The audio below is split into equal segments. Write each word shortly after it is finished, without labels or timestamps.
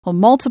Well,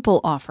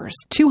 multiple offers,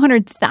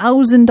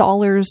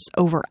 $200,000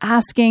 over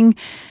asking.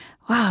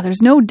 Wow,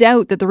 there's no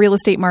doubt that the real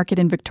estate market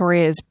in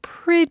Victoria is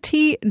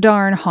pretty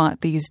darn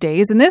hot these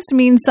days. And this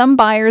means some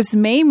buyers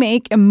may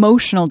make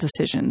emotional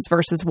decisions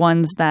versus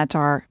ones that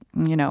are,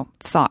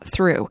 thought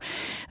through.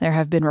 There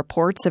have been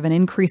reports of an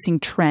increasing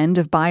trend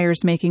of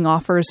buyers making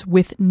offers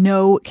with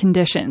no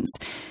conditions.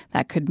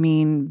 That could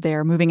mean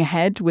they're moving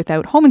ahead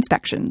without home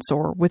inspections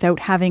or without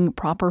having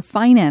proper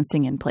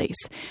financing in place.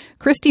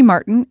 Kristy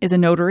Martin is a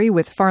notary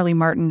with Farley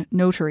Martin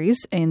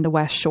Notaries in the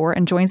West Shore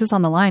and joins us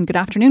on the line. Good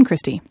afternoon,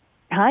 Kristy.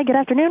 Hi, good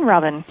afternoon,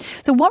 Robin.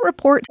 So what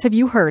reports have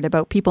you heard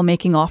about people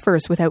making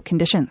offers without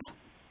conditions?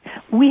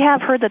 We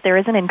have heard that there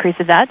is an increase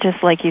of that,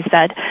 just like you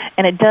said,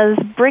 and it does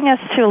bring us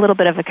to a little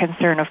bit of a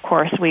concern, of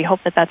course. We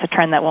hope that that's a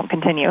trend that won't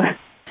continue.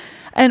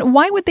 And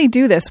why would they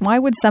do this? Why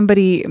would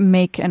somebody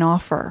make an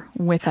offer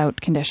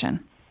without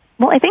condition?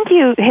 Well, I think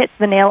you hit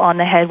the nail on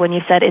the head when you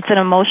said it's an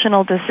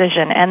emotional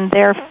decision, and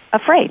they're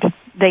afraid.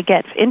 They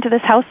get into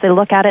this house, they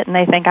look at it, and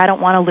they think, I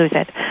don't want to lose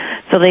it.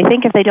 So they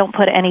think if they don't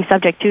put any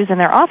subject tos in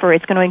their offer,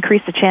 it's going to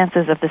increase the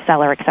chances of the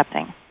seller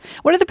accepting.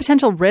 What are the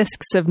potential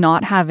risks of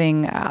not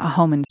having a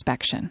home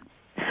inspection?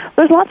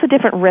 There's lots of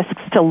different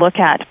risks to look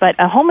at, but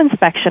a home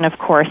inspection, of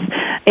course,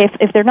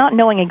 if they're not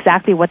knowing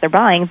exactly what they're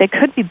buying, they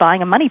could be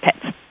buying a money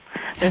pit.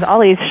 There's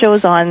all these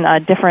shows on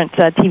different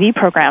TV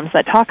programs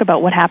that talk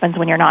about what happens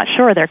when you're not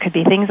sure. There could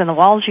be things in the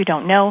walls you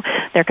don't know.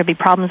 There could be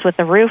problems with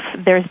the roof.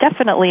 There's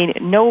definitely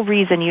no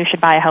reason you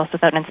should buy a house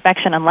without an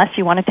inspection unless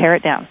you want to tear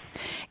it down.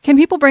 Can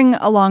people bring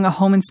along a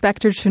home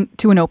inspector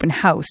to an open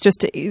house,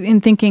 just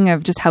in thinking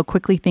of just how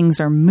quickly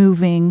things are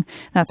moving,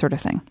 that sort of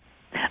thing?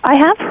 I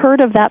have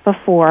heard of that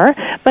before,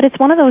 but it's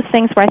one of those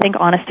things where I think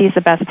honesty is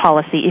the best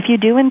policy. If you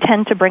do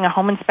intend to bring a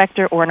home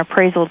inspector or an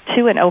appraisal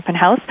to an open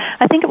house,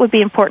 I think it would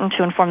be important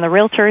to inform the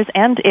realtors,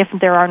 and if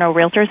there are no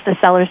realtors, the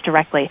sellers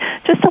directly,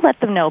 just to let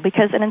them know,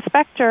 because an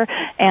inspector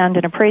and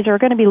an appraiser are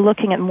going to be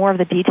looking at more of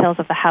the details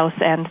of the house,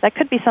 and that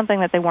could be something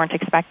that they weren't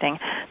expecting.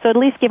 So at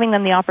least giving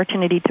them the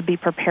opportunity to be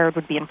prepared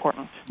would be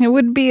important. It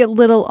would be a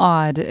little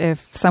odd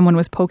if someone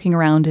was poking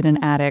around in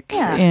an attic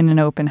in an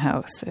open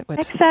house.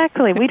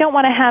 Exactly. We don't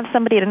want to have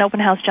somebody at an open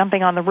house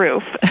jumping on the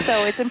roof.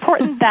 So it's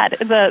important that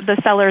the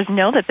sellers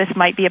know that this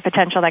might be a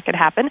potential that could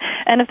happen.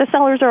 And if the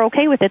sellers are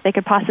okay with it, they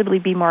could possibly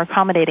be more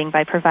accommodating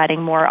by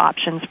providing more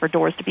options for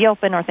doors to be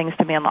open or things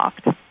to be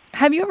unlocked.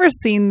 Have you ever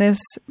seen this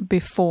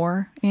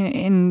before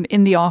in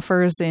the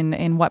offers,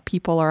 in what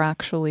people are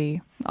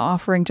actually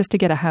offering just to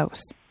get a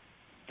house?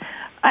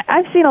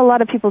 I've seen a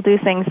lot of people do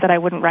things that I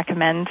wouldn't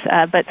recommend,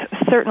 but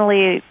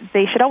certainly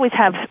they should always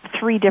have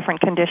 3 different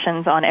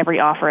conditions on every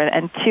offer,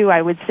 and 2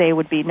 I would say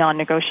would be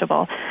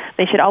non-negotiable.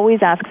 They should always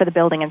ask for the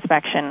building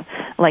inspection,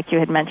 like you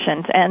had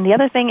mentioned, and the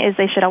other thing is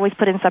they should always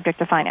put in subject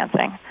to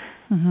financing.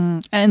 Mm-hmm.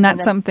 And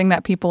that's something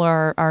that people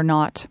are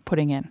not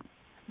putting in.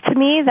 To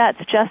me, that's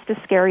just as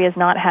scary as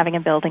not having a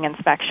building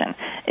inspection,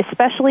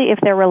 especially if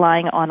they're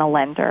relying on a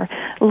lender.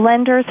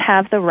 Lenders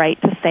have the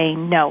right to say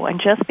no, and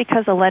just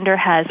because a lender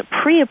has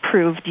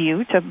pre-approved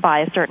you to buy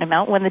a certain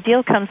amount, when the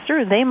deal comes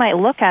through, they might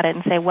look at it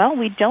and say, well,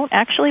 we don't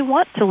actually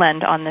want to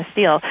lend on this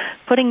deal,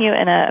 putting you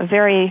in a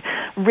very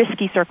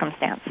risky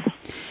circumstance.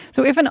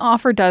 So if an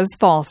offer does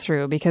fall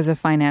through because of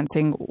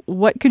financing,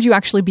 what could you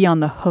actually be on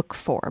the hook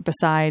for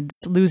besides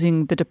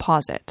losing the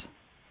deposit?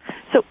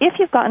 So if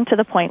you've gotten to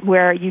the point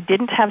where you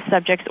didn't have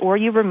subjects or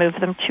you removed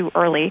them too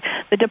early,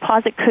 the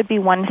deposit could be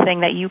one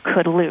thing that you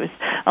could lose.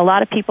 A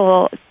lot of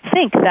people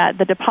think that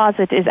the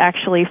deposit is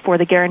actually for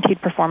the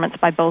guaranteed performance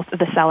by both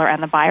the seller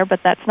and the buyer, but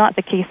that's not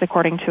the case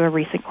according to a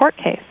recent court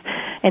case.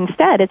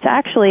 Instead, it's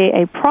actually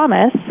a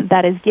promise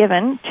that is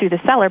given to the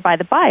seller by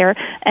the buyer,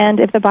 and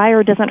if the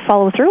buyer doesn't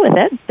follow through with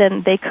it,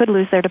 then they could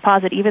lose their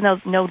deposit even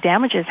though no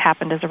damages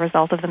happened as a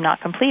result of them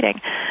not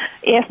completing.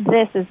 If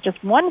this is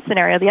just one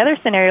scenario, the other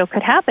scenario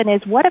could happen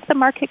is, what if the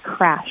market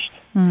crashed?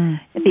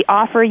 If the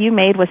offer you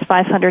made was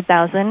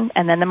 $500,000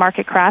 and then the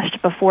market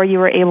crashed before you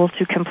were able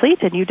to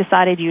complete and you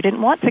decided you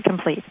didn't want to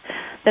complete,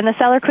 then the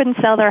seller couldn't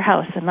sell their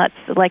house. And that's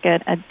like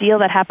a deal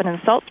that happened in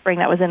Salt Spring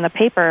that was in the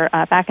paper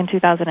back in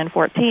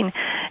 2014.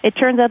 It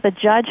turns out the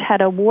judge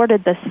had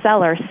awarded the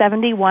seller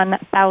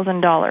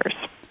 $71,000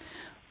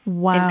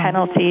 in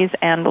penalties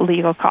and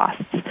legal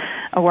costs.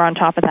 Were on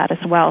top of that as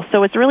well.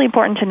 So it's really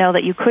important to know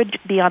that you could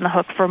be on the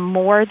hook for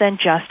more than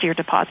just your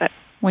deposit.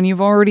 When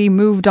you've already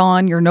moved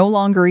on, you're no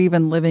longer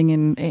even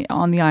living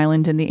on the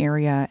island in the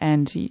area,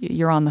 and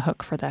you're on the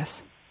hook for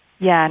this.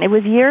 Yeah, and it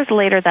was years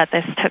later that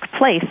this took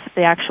place,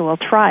 the actual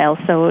trial.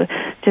 So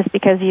just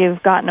because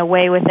you've gotten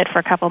away with it for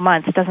a couple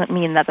months doesn't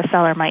mean that the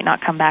seller might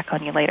not come back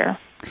on you later.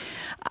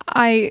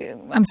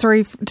 I'm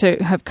sorry to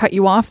have cut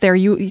you off there.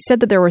 You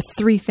said that there were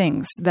 3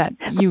 things that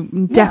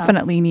you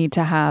definitely need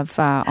to have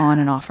on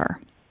an offer.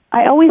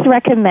 I always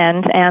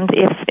recommend, and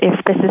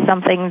if this is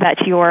something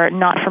that you're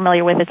not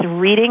familiar with, it's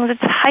reading the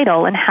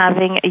title and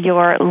having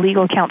your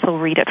legal counsel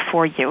read it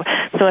for you.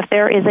 So if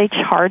there is a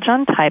charge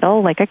on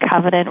title, like a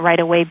covenant,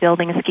 right-of-way,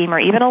 building scheme, or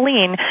even a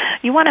lien,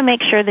 you want to make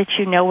sure that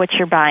you know what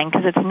you're buying,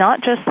 because it's not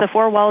just the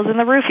four walls and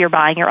the roof you're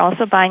buying. You're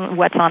also buying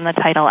what's on the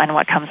title and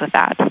what comes with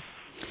that.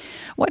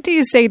 What do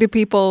you say to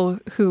people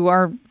who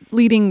are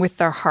leading with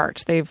their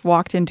heart? They've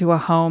walked into a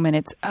home and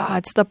it's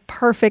the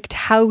perfect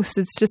house.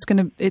 It's just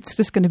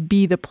gonna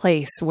be the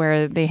place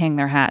where they hang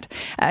their hat.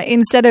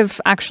 Instead of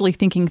actually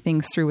thinking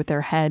things through with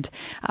their head,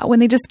 when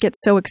they just get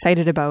so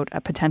excited about a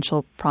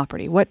potential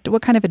property, what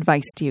kind of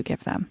advice do you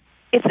give them?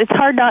 It's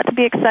hard not to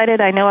be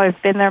excited. I know I've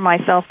been there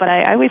myself, but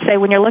I always say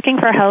when you're looking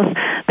for a house,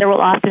 there will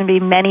often be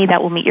many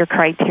that will meet your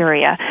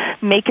criteria.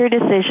 Make your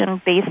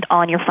decision based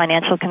on your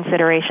financial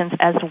considerations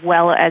as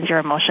well as your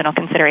emotional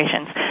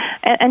considerations.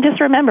 And just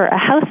remember, a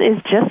house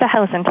is just a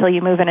house until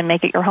you move in and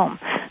make it your home.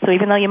 So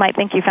even though you might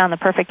think you found the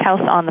perfect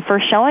house on the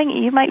first showing,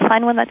 you might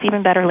find one that's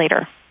even better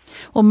later.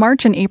 Well,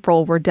 March and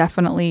April were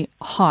definitely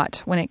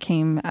hot when it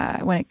came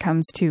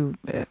to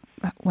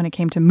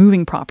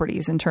moving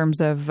properties, in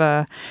terms of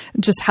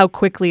just how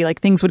quickly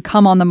things would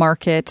come on the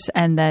market,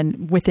 and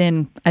then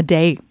within a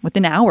day,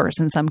 within hours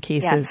in some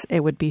cases, It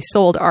would be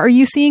sold. Are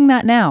you seeing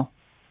that now?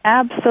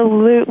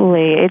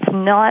 Absolutely. It's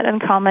not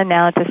uncommon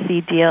now to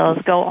see deals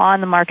go on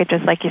the market,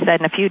 just like you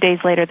said, and a few days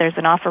later there's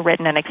an offer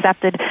written and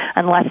accepted,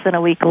 and less than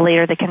a week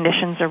later the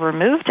conditions are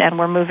removed and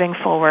we're moving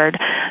forward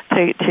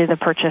to the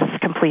purchase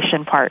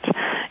completion part.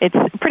 It's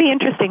pretty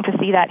interesting to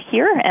see that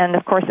here, and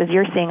of course, as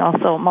you're seeing,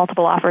 also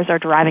multiple offers are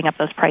driving up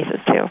those prices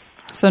too.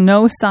 So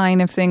no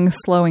sign of things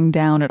slowing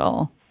down at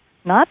all?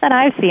 Not that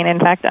I've seen. In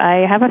fact,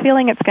 I have a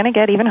feeling it's going to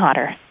get even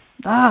hotter.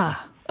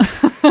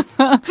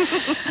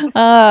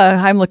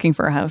 I'm looking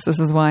for a house. This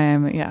is why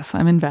I'm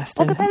invested.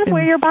 Well, it depends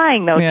where you're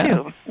buying, though,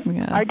 too.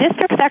 Yeah. Our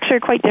districts actually are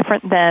quite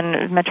different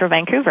than Metro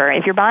Vancouver.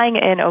 If you're buying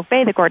in Oak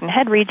Bay, the Gordon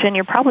Head region,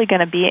 you're probably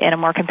going to be in a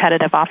more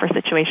competitive offer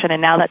situation, and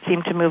now that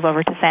seemed to move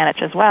over to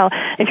Saanich as well.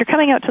 If you're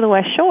coming out to the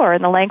West Shore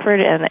and the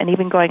Langford and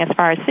even going as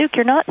far as Souk,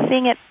 you're not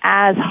seeing it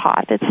as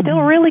hot. It's still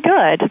really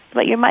good,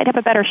 but you might have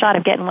a better shot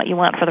of getting what you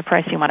want for the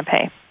price you want to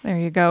pay. There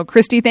you go.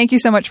 Kristy, thank you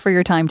so much for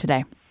your time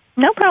today.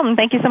 No problem.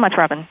 Thank you so much,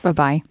 Robin.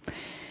 Bye-bye.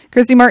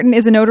 Kristy Martin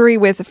is a notary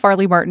with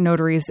Farley Martin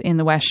Notaries in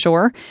the West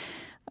Shore.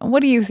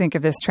 What do you think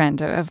of this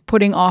trend of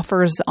putting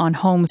offers on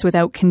homes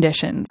without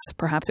conditions?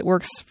 Perhaps it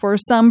works for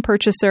some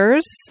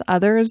purchasers.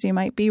 Others, you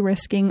might be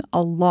risking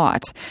a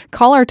lot.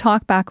 Call our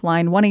talkback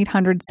line,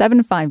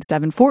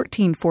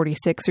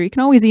 1-800-757-1446, or you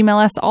can always email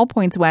us,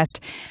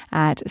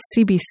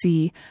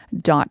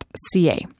 allpointswest@cbc.ca.